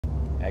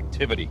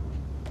Activity.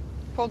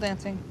 Pole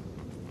dancing.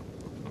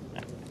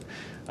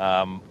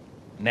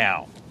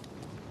 Now.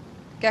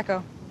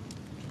 Gecko.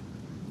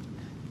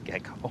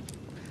 Gecko.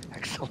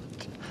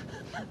 Excellent.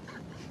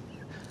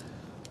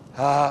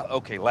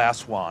 Okay,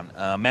 last one.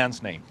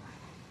 Man's name.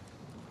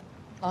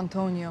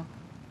 Antonio.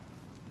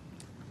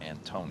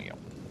 Antonio.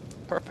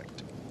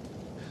 Perfect.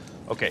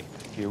 Okay,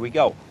 here we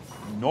go.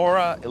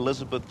 Nora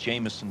Elizabeth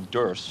Jameson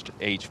Durst,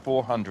 age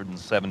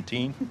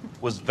 417,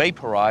 was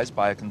vaporized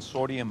by a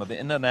consortium of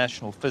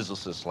international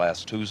physicists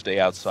last Tuesday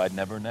outside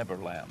Never Never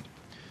Land.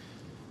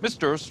 Miss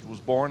Durst was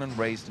born and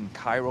raised in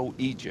Cairo,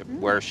 Egypt,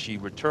 where she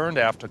returned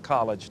after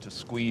college to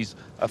squeeze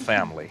a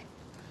family.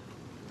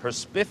 Her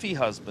spiffy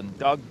husband,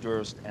 Doug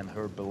Durst, and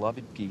her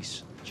beloved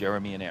geese,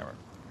 Jeremy and Aaron.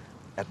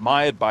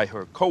 Admired by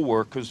her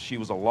co-workers, she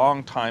was a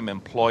long-time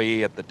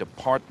employee at the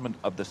Department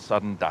of the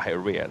Sudden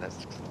Diarrhea.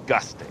 That's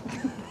disgusting.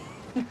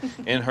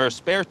 In her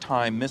spare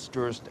time, Miss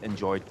Durst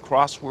enjoyed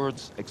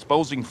crosswords,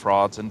 exposing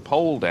frauds, and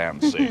pole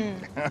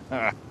dancing.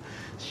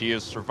 She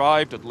is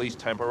survived, at least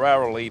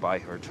temporarily, by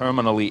her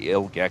terminally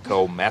ill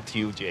gecko,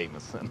 Matthew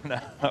Jameson.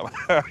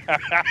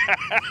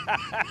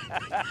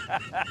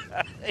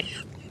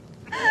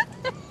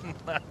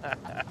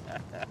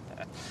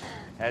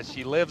 As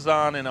she lives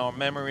on in our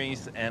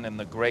memories and in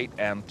the great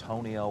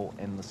Antonio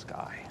in the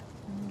sky.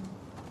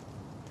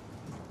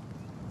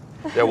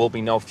 There will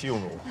be no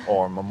funeral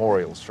or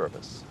memorial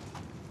service.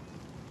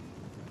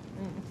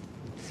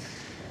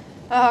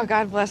 Oh,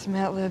 God bless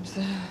Matt Libs.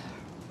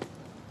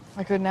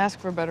 I couldn't ask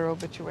for a better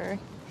obituary.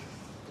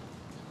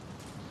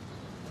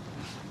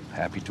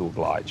 Happy to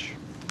oblige.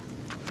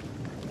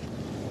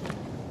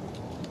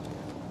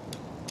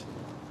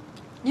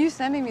 You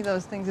sending me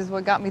those things is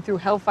what got me through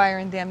hellfire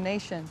and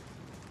damnation.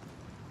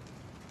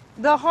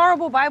 The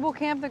horrible Bible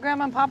camp that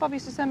Grandma and Pop-Up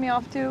used to send me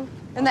off to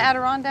in the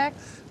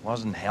Adirondacks. It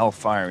wasn't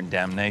hellfire and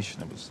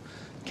damnation. It was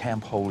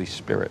Camp Holy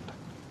Spirit.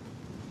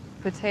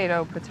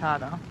 Potato,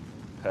 potato.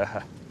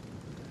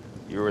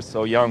 You were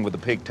so young with the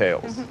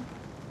pigtails.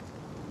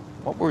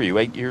 What were you,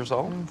 8 years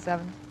old?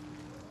 7.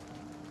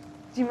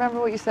 Do you remember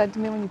what you said to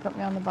me when you put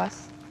me on the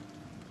bus?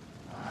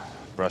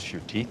 Brush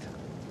your teeth?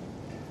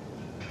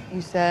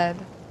 You said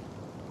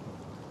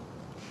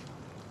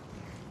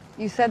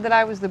that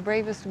I was the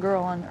bravest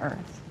girl on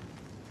earth.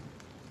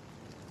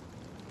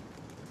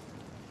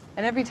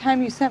 And every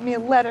time you sent me a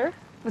letter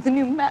with a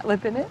new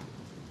matlip in it,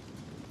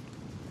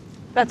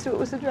 that's who it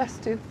was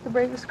addressed to, the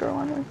bravest girl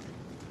on earth.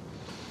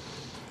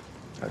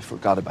 I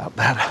forgot about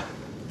that.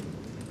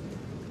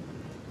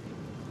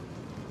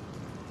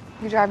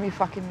 You drive me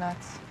fucking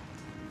nuts.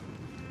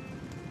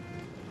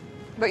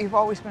 But you've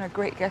always been a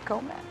great gecko,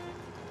 Matt.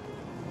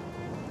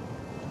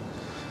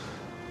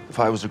 If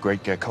I was a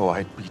great gecko,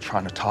 I'd be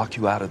trying to talk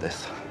you out of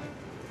this.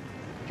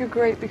 You're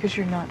great because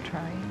you're not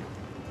trying.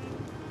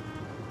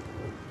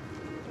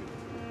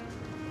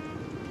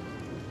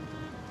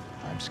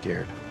 I'm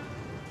scared.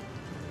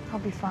 I'll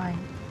be fine.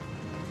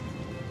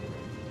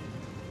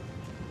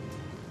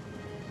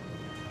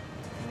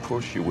 Of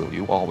course you will.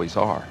 You always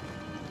are.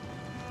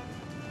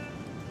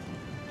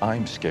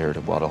 I'm scared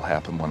of what'll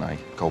happen when I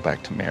go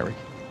back to Mary.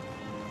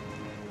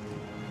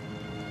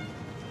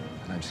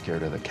 And I'm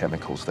scared of the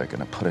chemicals they're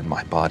gonna put in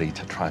my body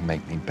to try and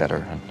make me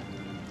better, and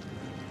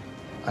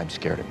I'm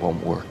scared it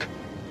won't work.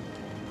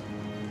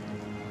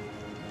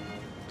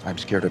 I'm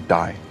scared of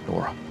dying,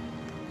 Nora.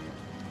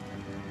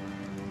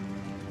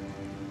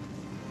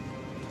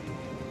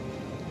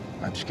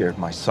 I'm scared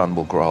my son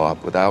will grow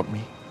up without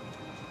me,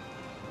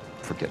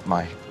 forget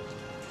my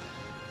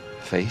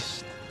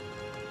face,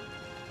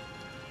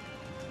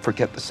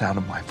 forget the sound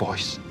of my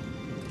voice.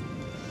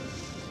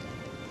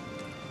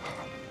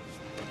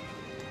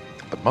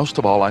 But most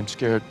of all, I'm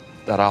scared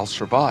that I'll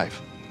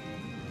survive.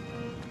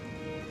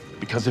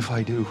 Because if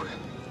I do,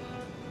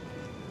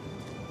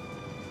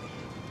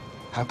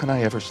 how can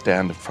I ever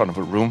stand in front of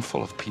a room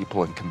full of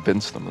people and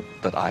convince them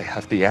that I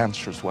have the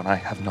answers when I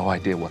have no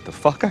idea what the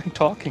fuck I'm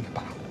talking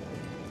about?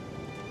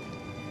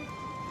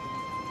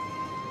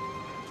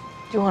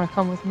 Do you want to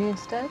come with me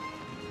instead?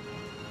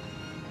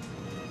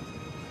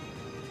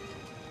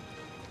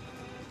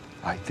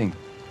 I think,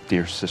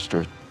 dear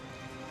sister,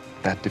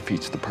 that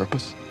defeats the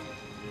purpose.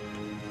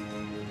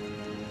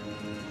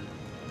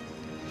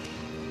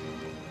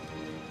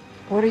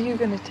 What are you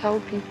going to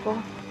tell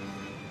people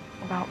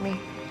about me?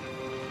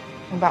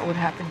 About what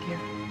happened here?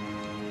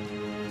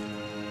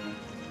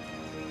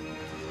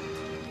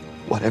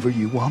 Whatever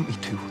you want me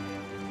to.